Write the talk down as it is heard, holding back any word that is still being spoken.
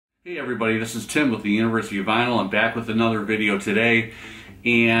Hey everybody, this is Tim with the University of Vinyl. I'm back with another video today,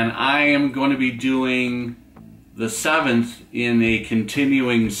 and I am going to be doing the 7th in a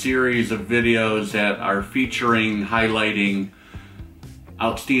continuing series of videos that are featuring, highlighting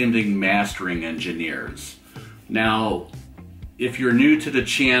outstanding mastering engineers. Now, if you're new to the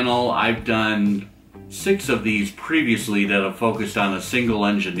channel, I've done 6 of these previously that have focused on a single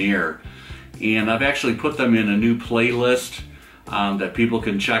engineer, and I've actually put them in a new playlist that people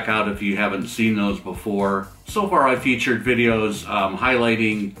can check out if you haven't seen those before. So far I've featured videos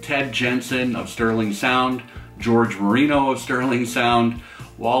highlighting Ted Jensen of Sterling Sound, George Marino of Sterling Sound,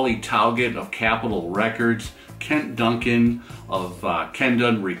 Wally Tauget of Capitol Records, Kent Duncan of Ken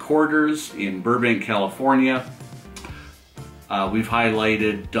Dunn Recorders in Burbank, California. We've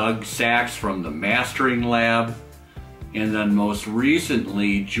highlighted Doug Sachs from the Mastering Lab, and then most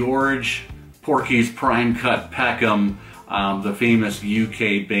recently George Porky's Prime Cut Peckham, the famous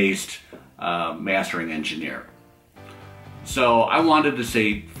UK-based mastering engineer. So I wanted to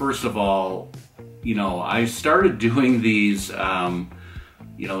say, first of all, I started doing these,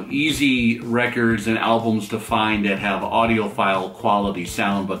 easy records and albums to find that have audiophile quality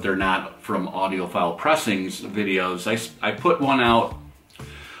sound, but they're not from audiophile pressings videos. I put one out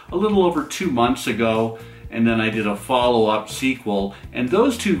a little over 2 months ago, and then I did a follow-up sequel, and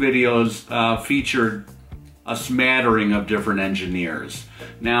those 2 videos featured a smattering of different engineers.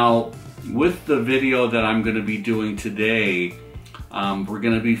 Now, with the video that I'm going to be doing today, we're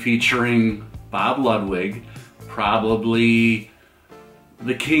going to be featuring Bob Ludwig, probably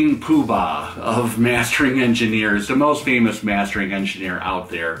the King Poobah of mastering engineers, the most famous mastering engineer out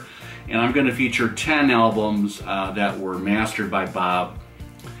there. And I'm going to feature 10 albums that were mastered by Bob.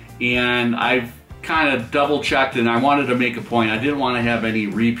 And I've kind of double checked, and I wanted to make a point. I didn't want to have any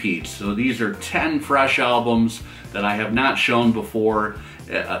repeats. So these are 10 fresh albums that I have not shown before,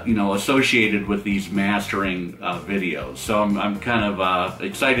 associated with these mastering videos. So I'm kind of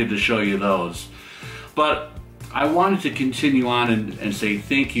excited to show you those. But I wanted to continue on and say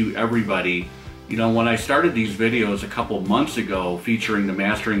thank you everybody. When I started these videos a couple months ago featuring the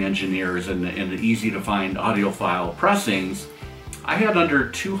mastering engineers and the easy to find audiophile pressings, I had under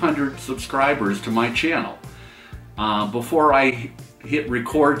 200 subscribers to my channel. Before I hit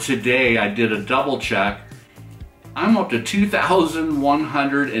record today, I did a double check. I'm up to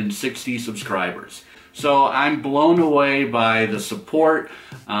 2,160 subscribers. So I'm blown away by the support,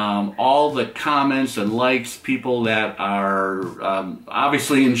 all the comments and likes, people that are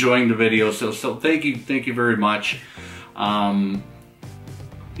obviously enjoying the video. So thank you very much.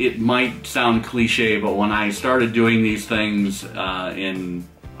 It might sound cliche, but when I started doing these things in,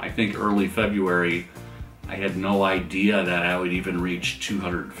 I think, early February, I had no idea that I would even reach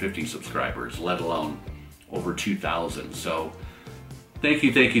 250 subscribers, let alone over 2,000. So thank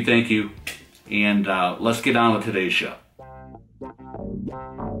you. And let's get on with today's show.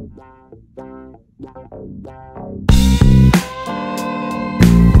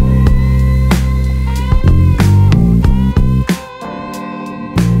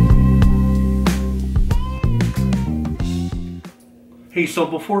 Hey, so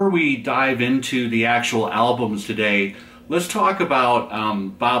before we dive into the actual albums today, let's talk about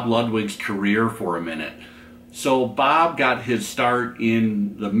Bob Ludwig's career for a minute. So Bob got his start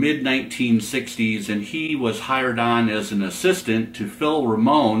in the mid-1960s, and he was hired on as an assistant to Phil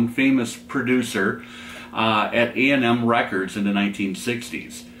Ramone, famous producer, at A&M Records in the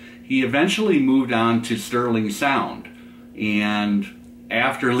 1960s. He eventually moved on to Sterling Sound, and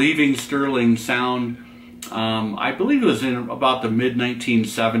after leaving Sterling Sound, I believe it was in about the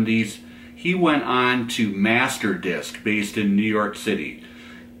mid-1970s, he went on to Master Disc, based in New York City.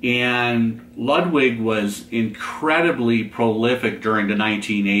 And Ludwig was incredibly prolific during the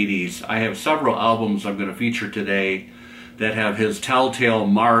 1980s. I have several albums I'm going to feature today that have his telltale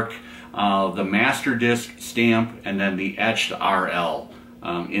mark, the Master Disc stamp, and then the etched RL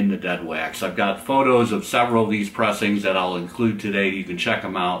in the dead wax. I've got photos of several of these pressings that I'll include today. You can check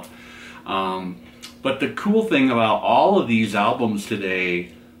them out. But the cool thing about all of these albums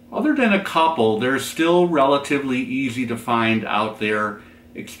today, other than a couple, they're still relatively easy to find out there,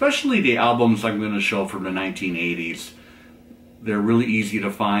 especially the albums I'm going to show from the 1980s. They're really easy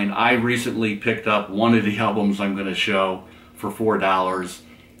to find. I recently picked up one of the albums I'm going to show for $4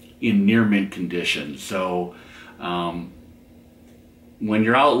 in near mint condition. So when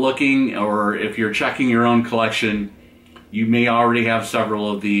you're out looking, or if you're checking your own collection, you may already have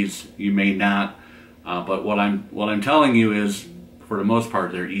several of these, you may not. But what I'm telling you is, for the most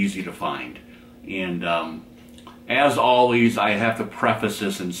part, they're easy to find. And as always, I have to preface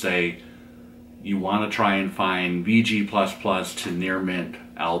this and say, you want to try and find VG++ to near mint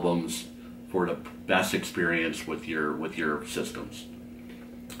albums for the best experience with your systems.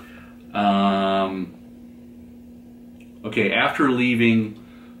 Okay, after leaving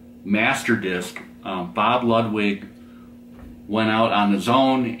Masterdisc, Bob Ludwig went out on his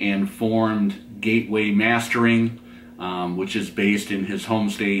own and formed Gateway Mastering, which is based in his home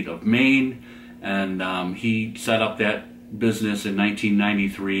state of Maine, and he set up that business in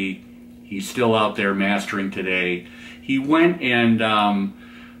 1993. He's still out there mastering today. He went and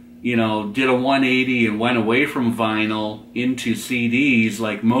you know, did a 180 and went away from vinyl into CDs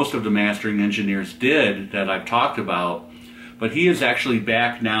like most of the mastering engineers did that I've talked about. But he is actually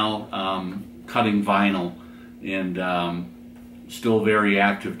back now cutting vinyl and still very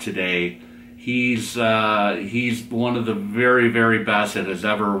active today. He's one of the very, very best that has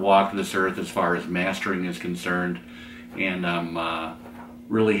ever walked this earth as far as mastering is concerned. And I'm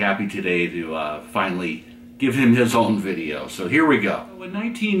really happy today to finally give him his own video. So here we go. In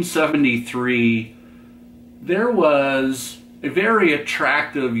 1973, there was a very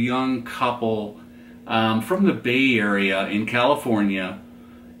attractive young couple from the Bay Area in California,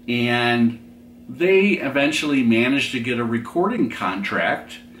 and they eventually managed to get a recording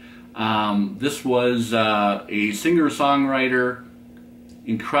contract. This was a singer-songwriter,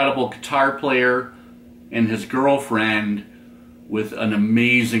 incredible guitar player, and his girlfriend with an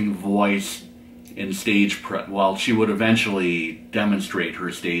amazing voice and stage well, she would eventually demonstrate her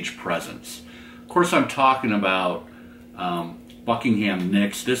stage presence. Of course, I'm talking about Buckingham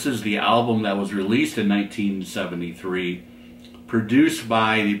Nicks. This is the album that was released in 1973, produced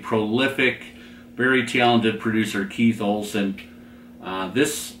by the prolific, very talented producer Keith Olsen.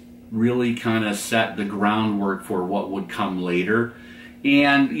 This really kind of set the groundwork for what would come later.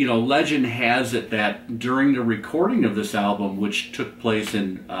 And, you know, legend has it that during the recording of this album, which took place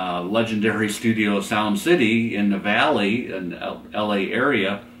in legendary studio Sound City in the Valley, in LA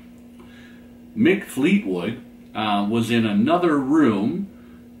area, Mick Fleetwood was in another room.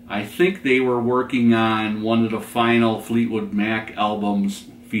 I think they were working on one of the final Fleetwood Mac albums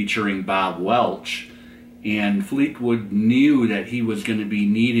featuring Bob Welch. And Fleetwood knew that he was going to be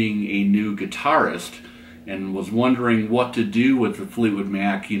needing a new guitarist and was wondering what to do with the Fleetwood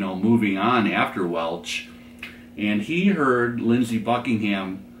Mac, you know, moving on after Welch. And he heard Lindsey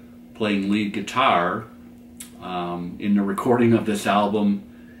Buckingham playing lead guitar in the recording of this album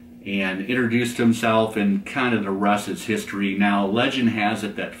and introduced himself, and kind of the rest is history. Now, legend has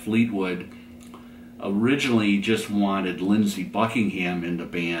it that Fleetwood originally just wanted Lindsey Buckingham in the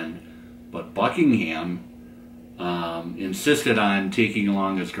band, but Buckingham insisted on taking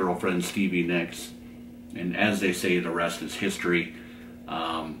along his girlfriend Stevie Nicks. And as they say, the rest is history.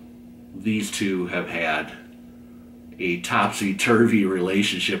 These two have had a topsy-turvy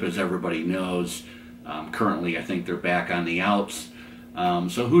relationship, as everybody knows. Currently, I think they're back on the outs.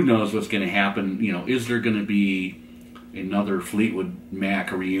 So who knows what's going to happen? You know, is there going to be another Fleetwood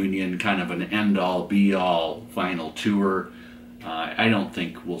Mac reunion, kind of an end-all, be-all final tour? I don't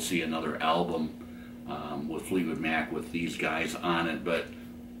think we'll see another album with Fleetwood Mac with these guys on it, but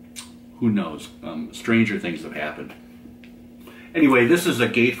who knows? Stranger things have happened. Anyway, this is a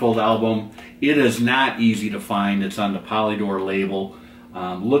gatefold album. It is not easy to find. It's on the Polydor label.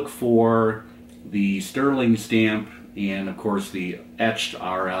 Look for the Sterling stamp and, of course, the etched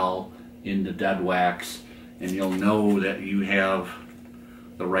RL in the dead wax, and you'll know that you have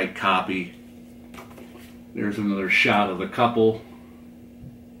the right copy. There's another shot of the couple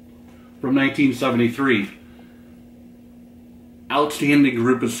from 1973. Outstanding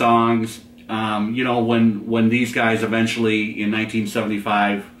group of songs. You know, when these guys eventually in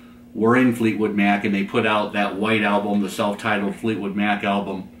 1975 were in Fleetwood Mac and they put out that white album, the self-titled Fleetwood Mac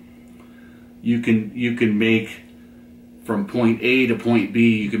album, you can make from point A to point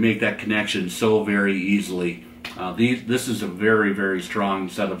B, you can make that connection so very easily. This is a very, very strong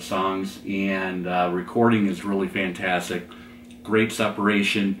set of songs, and recording is really fantastic. Great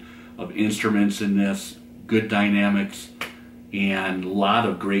separation of instruments in this, good dynamics, and a lot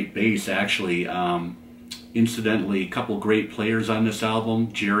of great bass, actually. Incidentally, a couple great players on this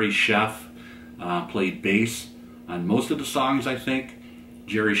album. Jerry Sheff played bass on most of the songs, I think.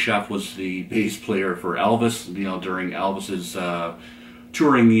 Jerry Sheff was the bass player for Elvis, you know, during Elvis's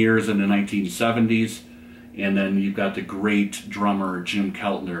touring years in the 1970s. And then you've got the great drummer Jim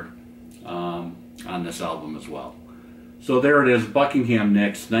Keltner on this album as well. So there it is, Buckingham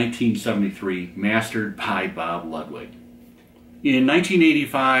Nicks, 1973, mastered by Bob Ludwig. In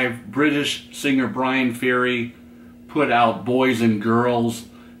 1985, British singer Brian Ferry put out Boys and Girls.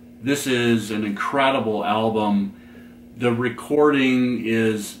 This is an incredible album. The recording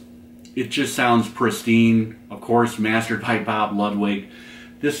is It just sounds pristine. Of course, mastered by Bob Ludwig.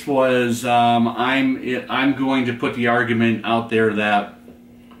 This was, I'm going to put the argument out there that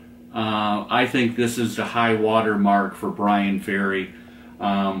I think this is the high water mark for Bryan Ferry.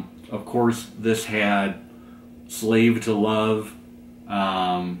 Of course, this had Slave to Love,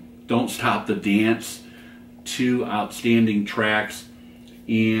 Don't Stop the Dance, two outstanding tracks,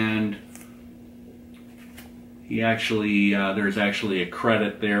 and he actually, there's actually a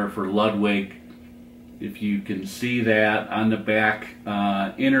credit there for Ludwig. If you can see that on the back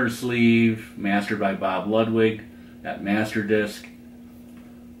inner sleeve, mastered by Bob Ludwig, that master disc.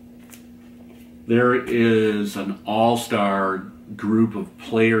 There is an all-star group of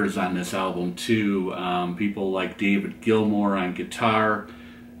players on this album too. People like David Gilmour on guitar.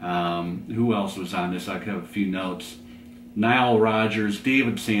 Who else was on this? I have a few notes. Nile Rodgers,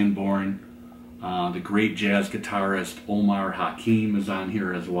 David Sanborn, the great jazz guitarist Omar Hakim is on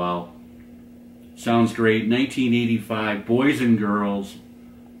here as well. Sounds great. 1985, Boys and Girls,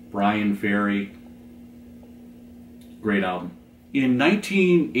 Bryan Ferry. Great album. In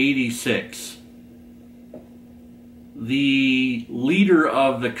 1986, the leader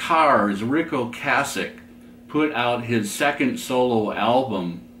of the Cars, Rick Ocasek, put out his second solo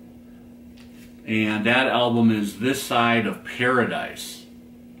album, and that album is This Side of Paradise.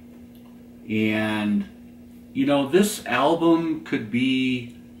 And, you know, this album could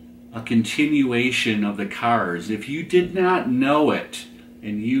be a continuation of the Cars. If you did not know it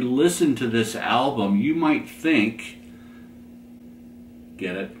and you listen to this album, you might think,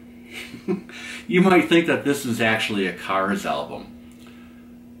 get it? You might think that this is actually a Cars album.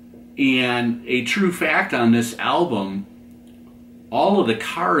 And a true fact on this album, all of the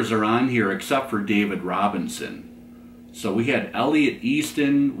Cars are on here except for David Robinson. So we had Elliot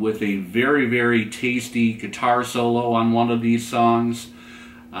Easton with a very, very tasty guitar solo on one of these songs.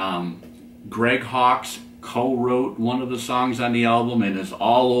 Greg Hawkes co-wrote one of the songs on the album and is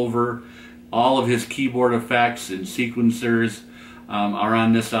all over. All of his keyboard effects and sequencers are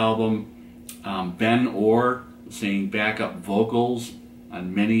on this album. Ben Orr singing backup vocals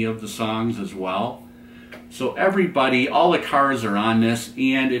on many of the songs as well. So everybody, all the Cars are on this,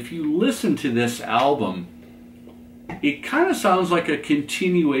 and if you listen to this album, it kind of sounds like a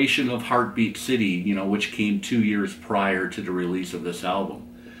continuation of Heartbeat City, you know, which came 2 years prior to the release of this album.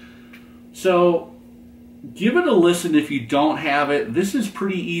 So give it a listen if you don't have it. This is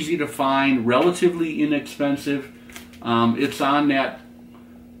pretty easy to find, relatively inexpensive. It's on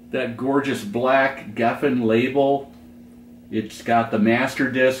that gorgeous black Geffen label. It's got the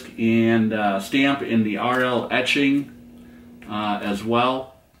master disc and stamp in the RL etching as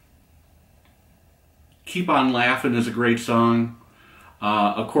well. Keep On Laughing is a great song.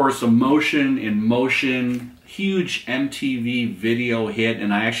 Of course, Emotion in Motion, huge MTV video hit,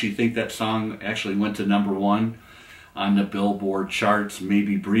 and I actually think that song actually went to #1 on the Billboard charts,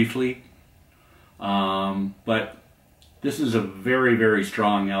 maybe briefly. But this is a very, very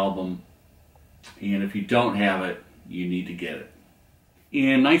strong album, and if you don't have it, you need to get it.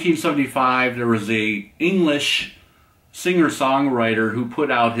 In 1975, there was an English singer-songwriter who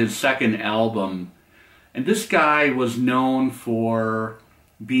put out his second album, and this guy was known for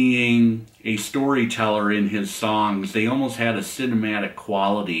being a storyteller in his songs. They almost had a cinematic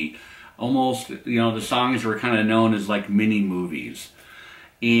quality. Almost, you know, the songs were kind of known as like mini movies.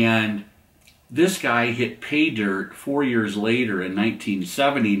 And this guy hit pay dirt 4 years later in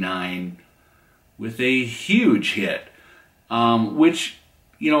 1979 with a huge hit, which,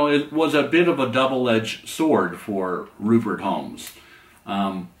 you know, it was a bit of a double-edged sword for Rupert Holmes.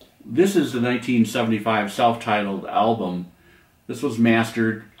 This is the 1975 self-titled album. This was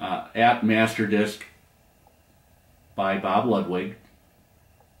mastered at Masterdisc by Bob Ludwig.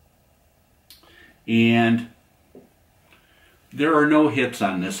 And there are no hits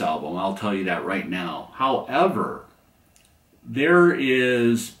on this album, I'll tell you that right now. However, there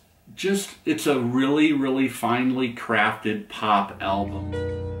is just, it's a really, really finely crafted pop album.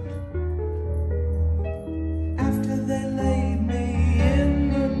 After they laid me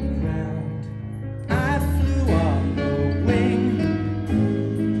in the ground, I flew on the wing.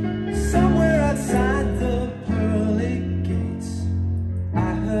 Somewhere outside the pearly gates,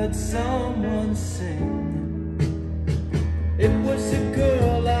 I heard someone sing. It was a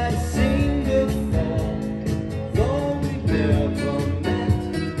girl I'd seen before, though we never met.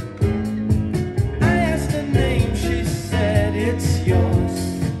 I asked her name, she said, it's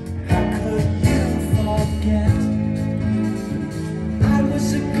yours. How could you forget? I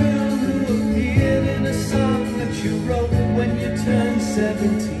was a girl who appeared in a song that you wrote when you turned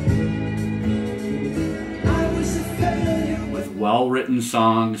 17. I was a failure with Well well-written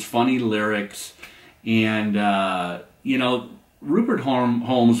songs, funny lyrics, and you know, Rupert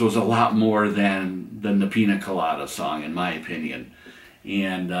Holmes was a lot more than the Pina Colada song, in my opinion.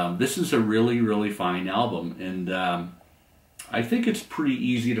 And this is a really, really fine album, and I think it's pretty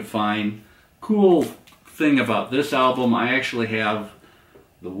easy to find. Cool thing about this album, I actually have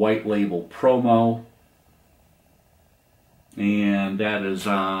the white label promo, and that is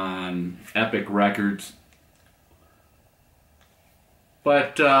on Epic Records.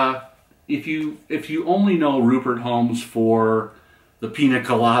 But if you only know Rupert Holmes for the Pina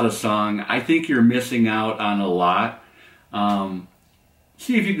Colada song, I think you're missing out on a lot.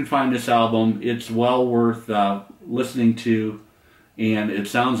 See if you can find this album. It's well worth listening to, and it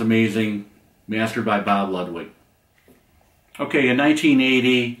sounds amazing. Mastered by Bob Ludwig. Okay, in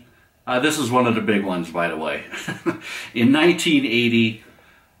 1980, this is one of the big ones, by the way. In 1980,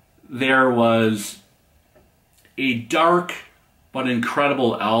 there was a dark but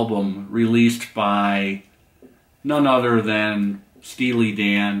incredible album released by none other than Steely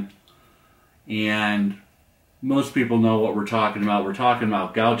Dan, and most people know what we're talking about. We're talking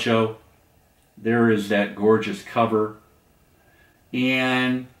about Gaucho. There is that gorgeous cover,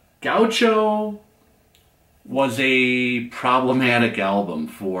 and Gaucho was a problematic album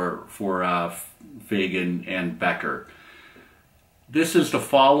for Fagen and Becker. This is the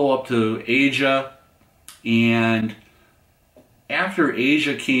follow-up to Asia, and after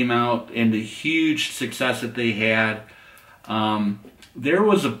Asia came out and the huge success that they had, there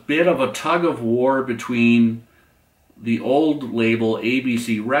was a bit of a tug of war between the old label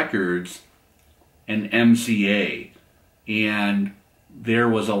ABC Records and MCA, and there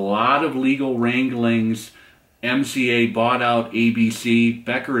was a lot of legal wranglings. MCA bought out ABC.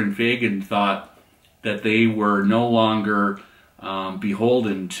 Becker and Fagen thought that they were no longer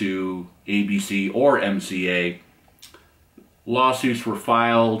beholden to ABC or MCA. Lawsuits were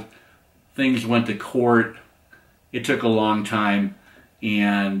filed. Things went to court. It took a long time,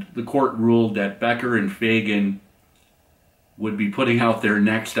 and the court ruled that Becker and Fagen would be putting out their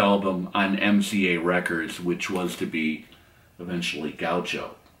next album on MCA Records, which was to be eventually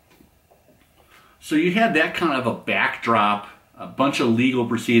Gaucho. So you had that kind of a backdrop, a bunch of legal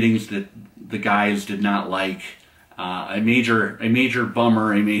proceedings that the guys did not like, a major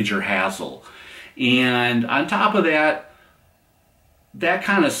bummer, a major hassle. And on top of that, that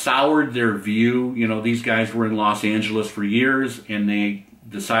kind of soured their view. You know, these guys were in Los Angeles for years, and they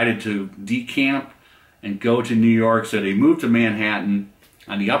decided to decamp and go to New York. So they moved to Manhattan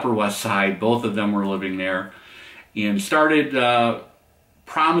on the Upper West Side. Both of them were living there, and started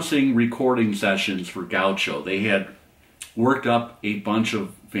promising recording sessions for Gaucho. They had worked up a bunch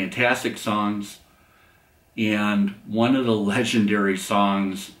of fantastic songs, and one of the legendary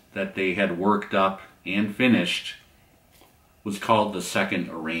songs that they had worked up and finished was called The Second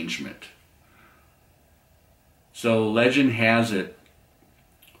Arrangement. So legend has it,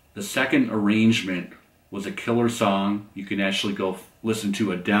 The Second Arrangement was a killer song. You can actually go listen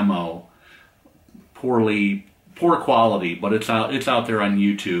to a demo. Poor quality, but it's out there on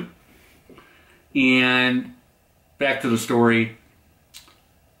YouTube. And back to the story,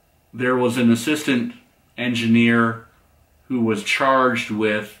 there was an assistant engineer who was charged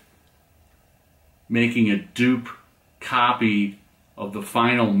with making a dupe copy of the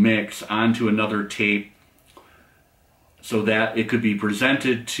final mix onto another tape so that it could be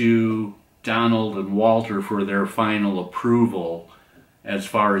presented to Donald and Walter for their final approval as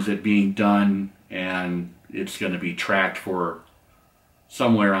far as it being done, and it's going to be tracked for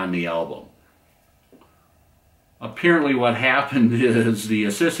somewhere on the album. Apparently what happened is the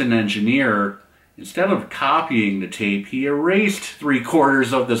assistant engineer, instead of copying the tape, he erased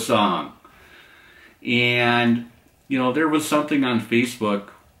 3/4 of the song. And, you know, there was something on Facebook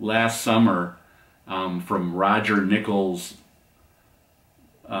last summer from Roger Nichols,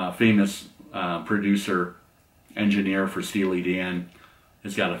 famous producer, engineer for Steely Dan,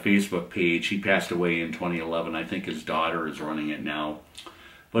 has got a Facebook page. He passed away in 2011. I think his daughter is running it now.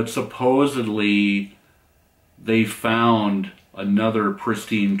 But supposedly they found another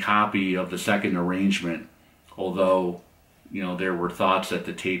pristine copy of The Second Arrangement, although, you know, there were thoughts that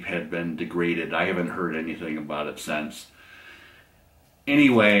the tape had been degraded. I haven't heard anything about it since.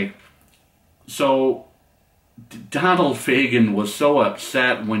 Anyway, so Donald Fagen was so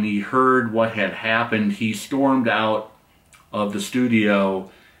upset when he heard what had happened, he stormed out of the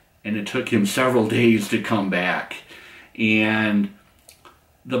studio, and it took him several days to come back. And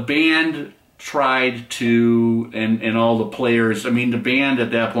the band tried to, and all the players, I mean, the band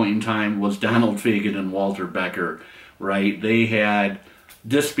at that point in time was Donald Fagen and Walter Becker, right? They had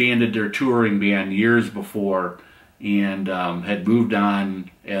disbanded their touring band years before, and had moved on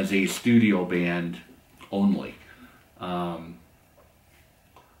as a studio band only. But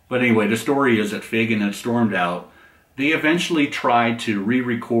anyway, the story is that Fagen had stormed out. They eventually tried to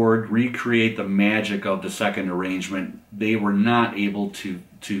re-record, recreate the magic of the second arrangement. They were not able to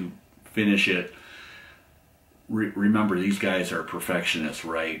finish it. Remember, these guys are perfectionists,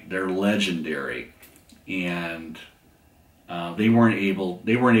 right? They're legendary, and they weren't able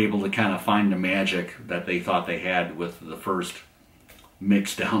to kind of find the magic that they thought they had with the first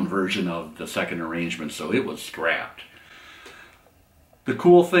mixed down version of the second arrangement, so it was scrapped. The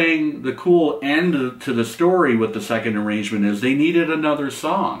cool end to the story with the second arrangement is they needed another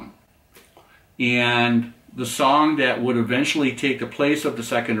song. And the song that would eventually take the place of the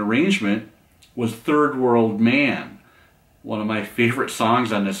second arrangement was Third World Man. One of my favorite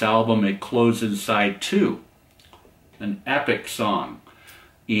songs on this album. It closes side 2. An epic song.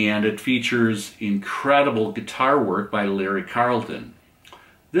 And it features incredible guitar work by Larry Carlton.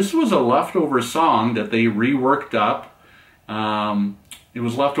 This was a leftover song that they reworked up. It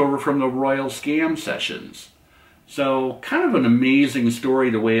was left over from the Royal Scam sessions. So kind of an amazing story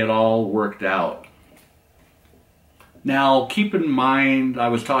the way it all worked out. Now keep in mind I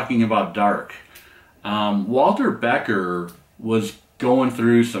was talking about Dark. Walter Becker was going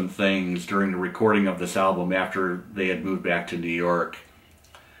through some things during the recording of this album after they had moved back to New York.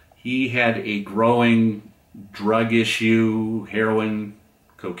 He had a growing drug issue, heroin,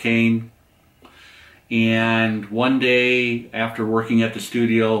 cocaine. And one day, after working at the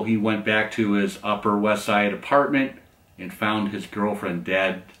studio, he went back to his Upper West Side apartment and found his girlfriend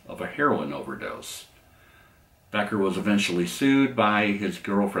dead of a heroin overdose. Becker was eventually sued by his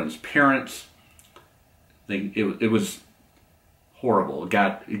girlfriend's parents. It was horrible. It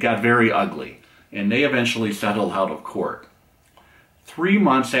got very ugly. And they eventually settled out of court. 3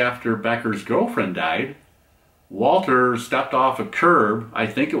 months after Becker's girlfriend died, Walter stepped off a curb, I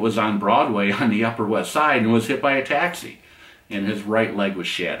think it was on Broadway on the Upper West Side, and was hit by a taxi, and his right leg was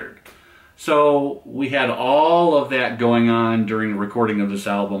shattered. So we had all of that going on during the recording of this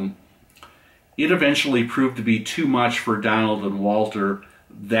album. It eventually proved to be too much for Donald and Walter.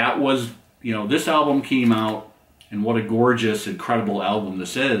 That was, this album came out, and what a gorgeous, incredible album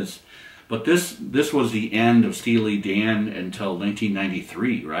this is. But this was the end of Steely Dan until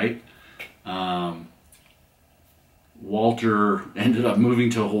 1993, right? Walter ended up moving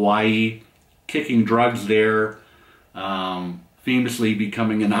to Hawaii, kicking drugs there, famously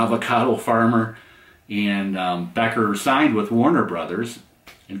becoming an avocado farmer, and Becker signed with Warner Brothers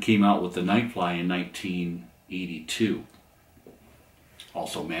and came out with The Nightfly in 1982.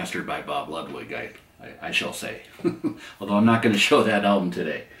 Also mastered by Bob Ludwig, I shall say. Although I'm not going to show that album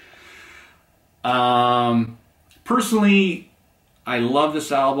today. Personally, I love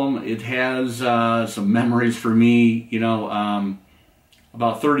this album. It has some memories for me.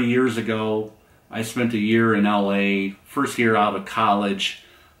 About 30 years ago, I spent a year in LA, first year out of college,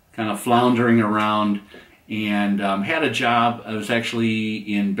 kind of floundering around, and had a job. I was actually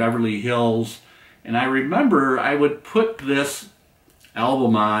in Beverly Hills, and I remember I would put this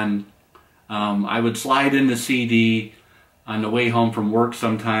album on. I would slide in the CD on the way home from work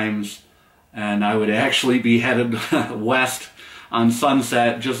sometimes, and I would actually be headed west on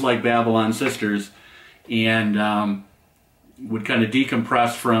Sunset, just like Babylon Sisters, and would kind of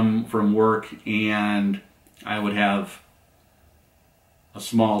decompress from work, and I would have a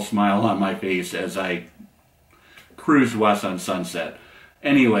small smile on my face as I cruised west on Sunset.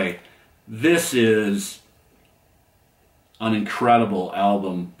 Anyway, this is an incredible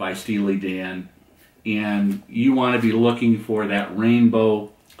album by Steely Dan, and you want to be looking for that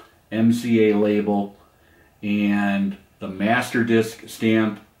rainbow MCA label, and the master disc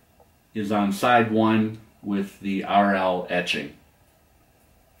stamp is on side 1 with the RL etching.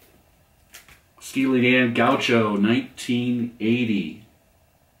 Steely Dan Gaucho 1980.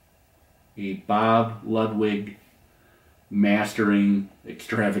 A Bob Ludwig mastering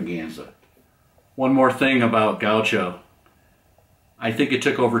extravaganza. One more thing about Gaucho. I think it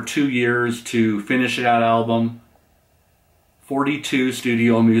took over 2 years to finish that album. 42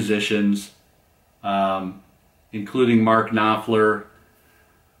 studio musicians, including Mark Knopfler,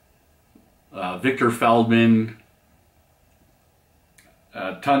 Victor Feldman,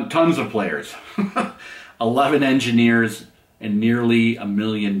 tons of players, 11 engineers, and nearly $1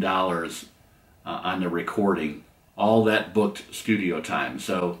 million on the recording. All that booked studio time.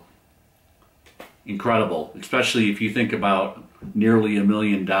 So incredible, especially if you think about nearly $1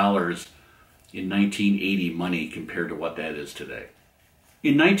 million in 1980 money compared to what that is today.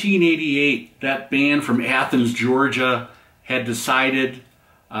 In 1988, that band from Athens, Georgia had decided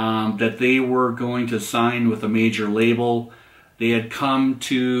that they were going to sign with a major label. They had come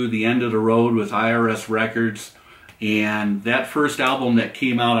to the end of the road with IRS Records, and that first album that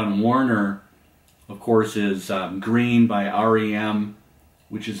came out on Warner, of course, is Green by REM,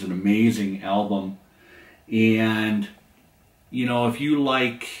 which is an amazing album. And, you know, if you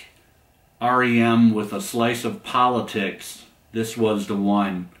like REM with a slice of politics, this was the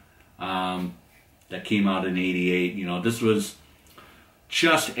one that came out in '88. You know, this was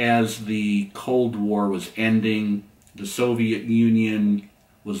just as the Cold War was ending. The Soviet Union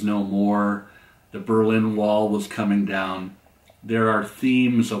was no more. The Berlin Wall was coming down. There are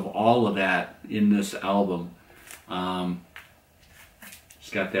themes of all of that in this album.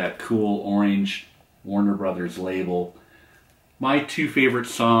 It's got that cool orange Warner Brothers label. My two favorite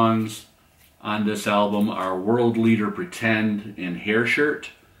songs on this album are World Leader Pretend and Hair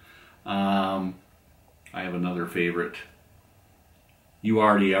Shirt. I have another favorite, You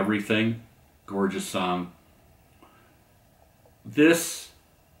Are the Everything. Gorgeous song. This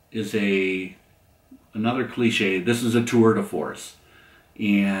is another cliche. This is a tour de force.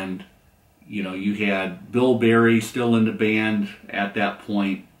 And, you know, you had Bill Berry still in the band at that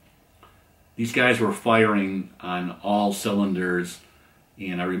point. These guys were firing on all cylinders.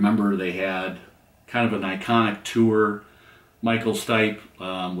 And I remember they had kind of an iconic tour. Michael Stipe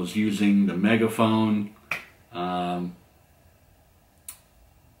was using the megaphone.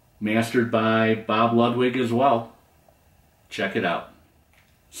 Mastered by Bob Ludwig as well. Check it out.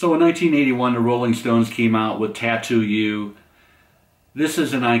 So in 1981, the Rolling Stones came out with Tattoo You. This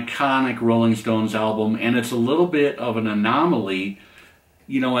is an iconic Rolling Stones album, and it's a little bit of an anomaly.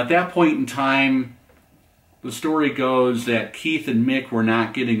 You know, at that point in time, the story goes that Keith and Mick were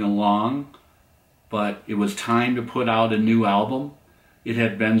not getting along, but it was time to put out a new album. It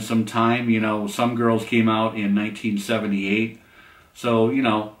had been some time. You know, Some Girls came out in 1978. So, you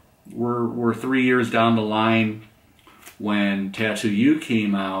know, we're 3 years down the line when Tattoo You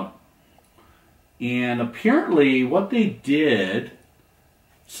came out. And apparently what they did,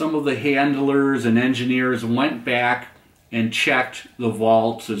 some of the handlers and engineers went back and checked the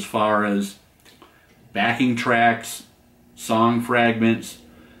vaults as far as backing tracks, song fragments,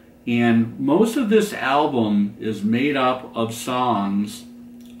 and most of this album is made up of songs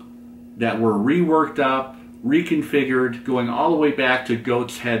that were reworked up, reconfigured, going all the way back to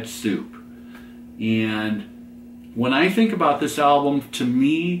Goat's Head Soup. And when I think about this album, to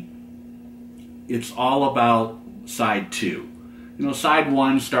me, it's all about side two. You know, side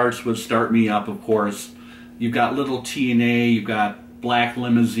one starts with Start Me Up, of course. You've got Little T&A, you've got Black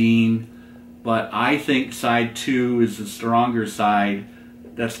Limousine, but I think side two is the stronger side.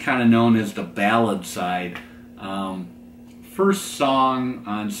 That's kind of known as the ballad side. First song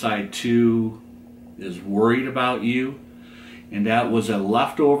on side two is Worried About You, and that was a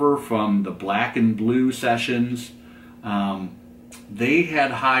leftover from the Black and Blue sessions. They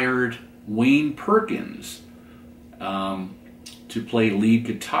had hired Wayne Perkins to play lead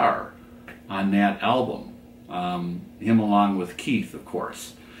guitar on that album. Him along with Keith, of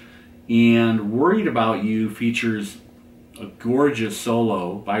course. And Worried About You features a gorgeous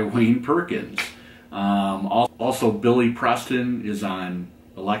solo by Wayne Perkins. Also, Billy Preston is on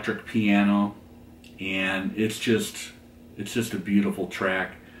electric piano, and it's just a beautiful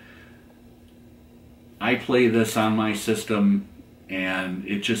track. I play this on my system, and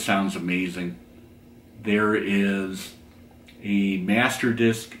it just sounds amazing. There is a master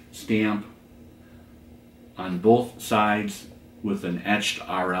disc stamp on both sides with an etched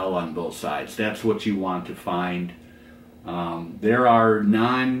RL on both sides. That's what you want to find. There are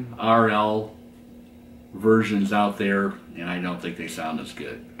non-RL versions out there, and I don't think they sound as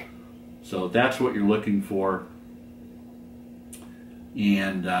good. So that's what you're looking for.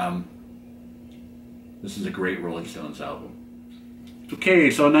 And this is a great Rolling Stones album. Okay,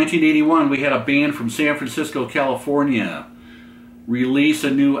 so in 1981, we had a band from San Francisco, California, release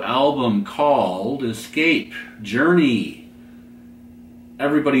a new album called Escape Journey.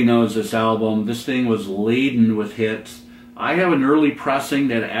 Everybody knows this album. This thing was laden with hits. I have an early pressing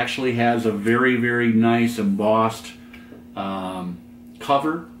that actually has a very, very nice embossed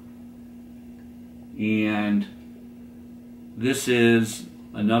cover. And this is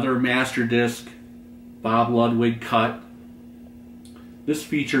another master disc, Bob Ludwig cut. This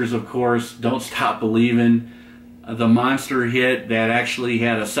features, of course, Don't Stop Believin', the monster hit that actually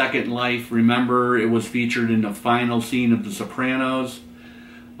had a second life. Remember, it was featured in the final scene of The Sopranos.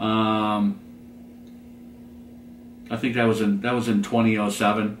 I think that was in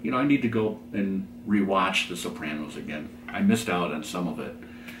 2007. You know, I need to go and rewatch The Sopranos again. I missed out on some of it.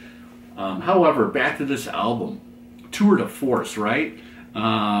 However, back to this album, tour de force, right?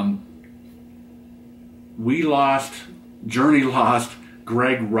 Journey lost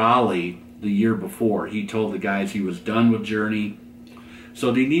Greg Raleigh the year before. He told the guys he was done with Journey.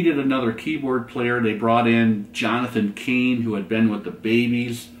 So they needed another keyboard player. They brought in Jonathan Cain, who had been with the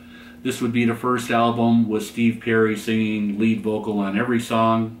Babies. This would be the first album with Steve Perry singing lead vocal on every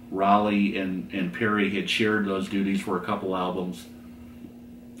song. Raleigh and Perry had shared those duties for a couple albums.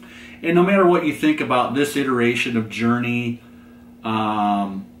 And no matter what you think about this iteration of Journey,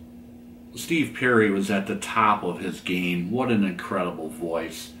 Steve Perry was at the top of his game. What an incredible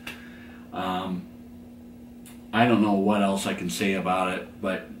voice. I don't know what else I can say about it,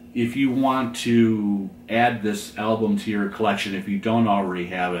 but if you want to add this album to your collection, if you don't already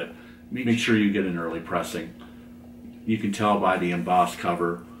have it, make sure you get an early pressing. You can tell by the embossed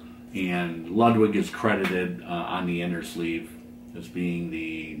cover, and Ludwig is credited on the inner sleeve as being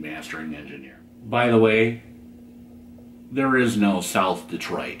the mastering engineer. By the way, there is no South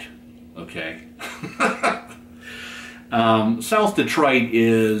Detroit, okay? South Detroit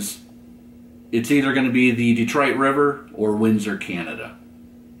it's either going to be the Detroit River or Windsor, Canada.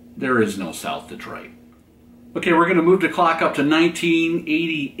 There is no South Detroit. Okay, we're going to move the clock up to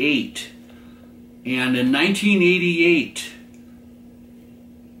 1988. And in 1988,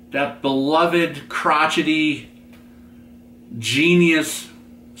 that beloved, crotchety, genius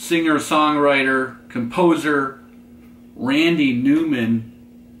singer-songwriter, composer, Randy Newman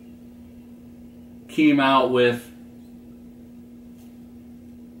came out with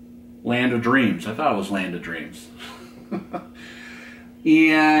Land of Dreams. I thought it was Land of Dreams.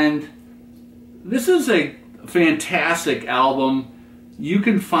 And this is a fantastic album. You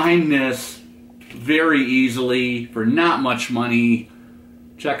can find this very easily for not much money.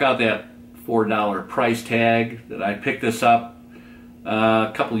 Check out that $4 price tag that I picked this up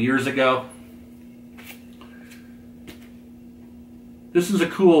a couple years ago. This is a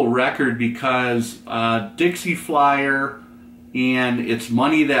cool record because Dixie Flyer and It's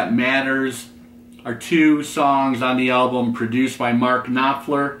Money That Matters are two songs on the album produced by Mark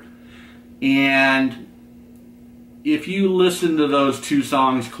Knopfler. And if you listen to those two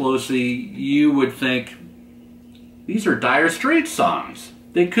songs closely, you would think these are Dire Straits songs.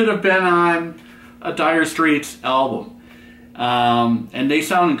 They could have been on a Dire Straits album. And they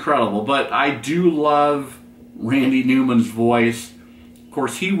sound incredible, but I do love Randy Newman's voice. Of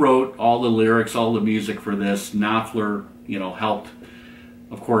course, he wrote all the lyrics, all the music for this. Knopfler, helped,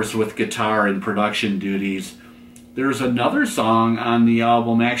 of course, with guitar and production duties. There's another song on the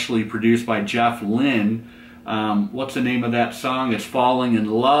album actually produced by Jeff Lynne. What's the name of that song? It's Falling in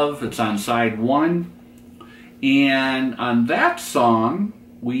Love. It's on side 1. And on that song,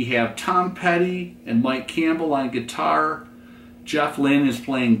 we have Tom Petty and Mike Campbell on guitar. Jeff Lynne is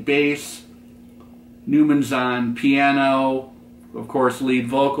playing bass. Newman's on piano, of course, lead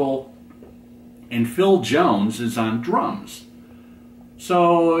vocal. And Phil Jones is on drums.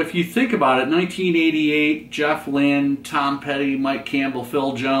 So if you think about it, 1988, Jeff Lynne, Tom Petty, Mike Campbell,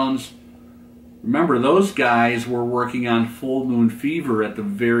 Phil Jones. Remember, those guys were working on Full Moon Fever at the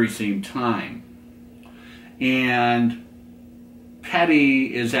very same time. And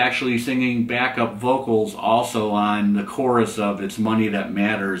Petty is actually singing backup vocals also on the chorus of It's Money That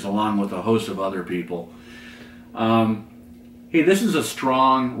Matters, along with a host of other people. Hey, this is a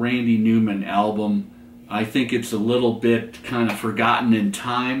strong Randy Newman album. I think it's a little bit kind of forgotten in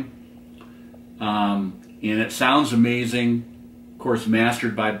time. And it sounds amazing. Of course,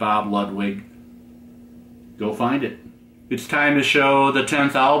 mastered by Bob Ludwig. Go find it. It's time to show the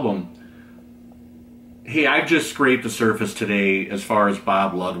 10th album. Hey, I've just scraped the surface today as far as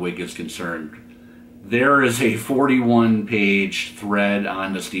Bob Ludwig is concerned. There is a 41-page thread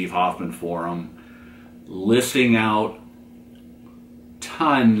on the Steve Hoffman forum listing out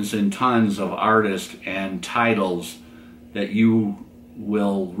tons and tons of artists and titles that you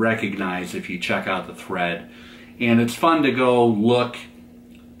will recognize if you check out the thread. And it's fun to go look,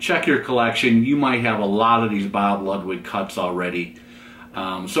 check your collection. You might have a lot of these Bob Ludwig cuts already.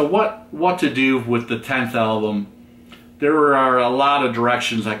 So what to do with the 10th album? There are a lot of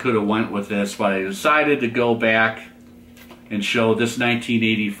directions I could have went with this, but I decided to go back and show this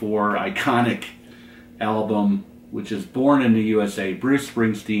 1984 iconic album, which is Born in the USA, Bruce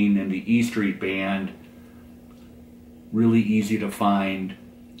Springsteen and the E Street Band. Really easy to find.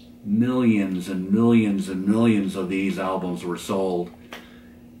 Millions and millions and millions of these albums were sold.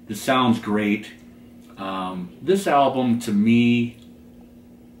 This sounds great. This album, to me,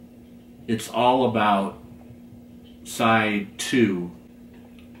 it's all about side 2.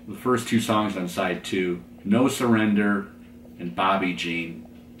 The first 2 songs on side 2, No Surrender and Bobby Jean.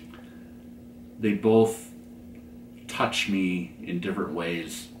 They both touch me in different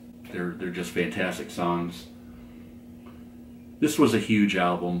ways. They're just fantastic songs. This was a huge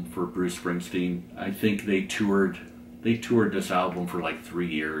album for Bruce Springsteen. I think they toured this album for like 3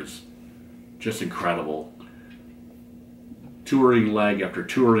 years. Just incredible. Touring leg after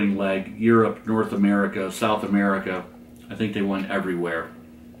touring leg, Europe, North America, South America. I think they went everywhere.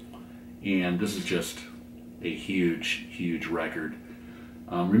 And this is just a huge, huge record.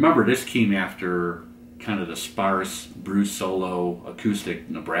 Remember, this came after kind of the sparse Bruce solo acoustic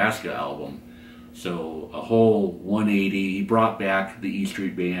Nebraska album. So a whole 180. He brought back the E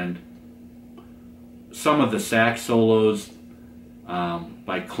Street Band. Some of the sax solos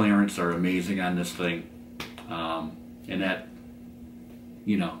by Clarence are amazing on this thing. And that,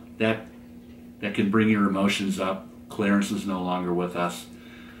 you know, that can bring your emotions up. Clarence is no longer with us.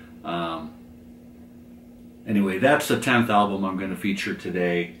 Anyway, that's the 10th album I'm going to feature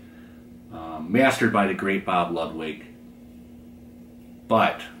today, mastered by the great Bob Ludwig.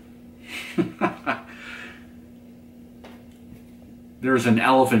 But there's an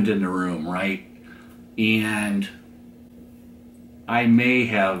elephant in the room, right? And I may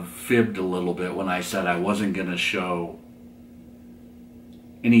have fibbed a little bit when I said I wasn't going to show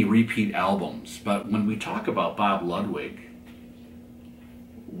any repeat albums. But when we talk about Bob Ludwig,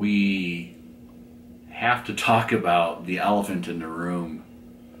 we have to talk about the elephant in the room.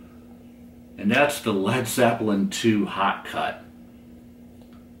 And that's the Led Zeppelin 2 Hot Cut.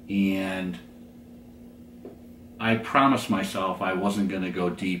 And I promised myself I wasn't going to go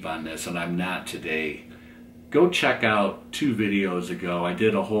deep on this, and I'm not today. Go check out 2 videos ago. I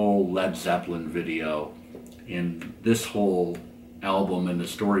did a whole Led Zeppelin video, and this whole album and the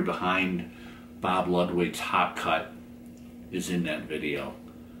story behind Bob Ludwig's Hot Cut is in that video.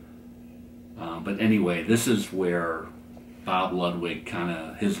 But anyway, this is where Bob Ludwig kind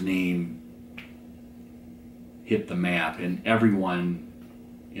of, his name hit the map, and everyone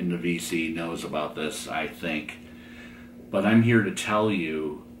in the VC knows about this, I think. But I'm here to tell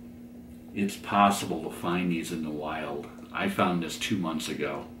you it's possible to find these in the wild. I found this 2 months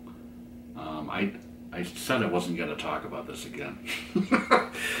ago. I said I wasn't going to talk about this again.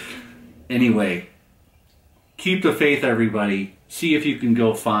 Anyway, keep the faith, everybody. See if you can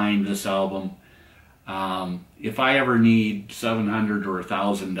go find this album. If I ever need $700 or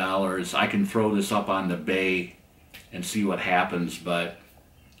 $1,000, I can throw this up on the bay and see what happens, but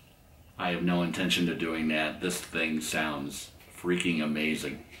I have no intention of doing that. This thing sounds freaking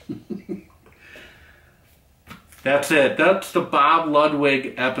amazing. That's it. That's the Bob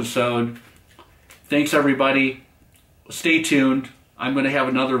Ludwig episode. Thanks, everybody. Stay tuned. I'm going to have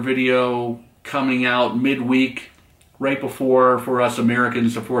another video coming out midweek, right before, for us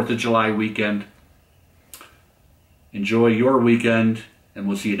Americans, the 4th of July weekend. Enjoy your weekend, and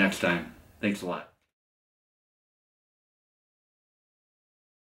we'll see you next time. Thanks a lot.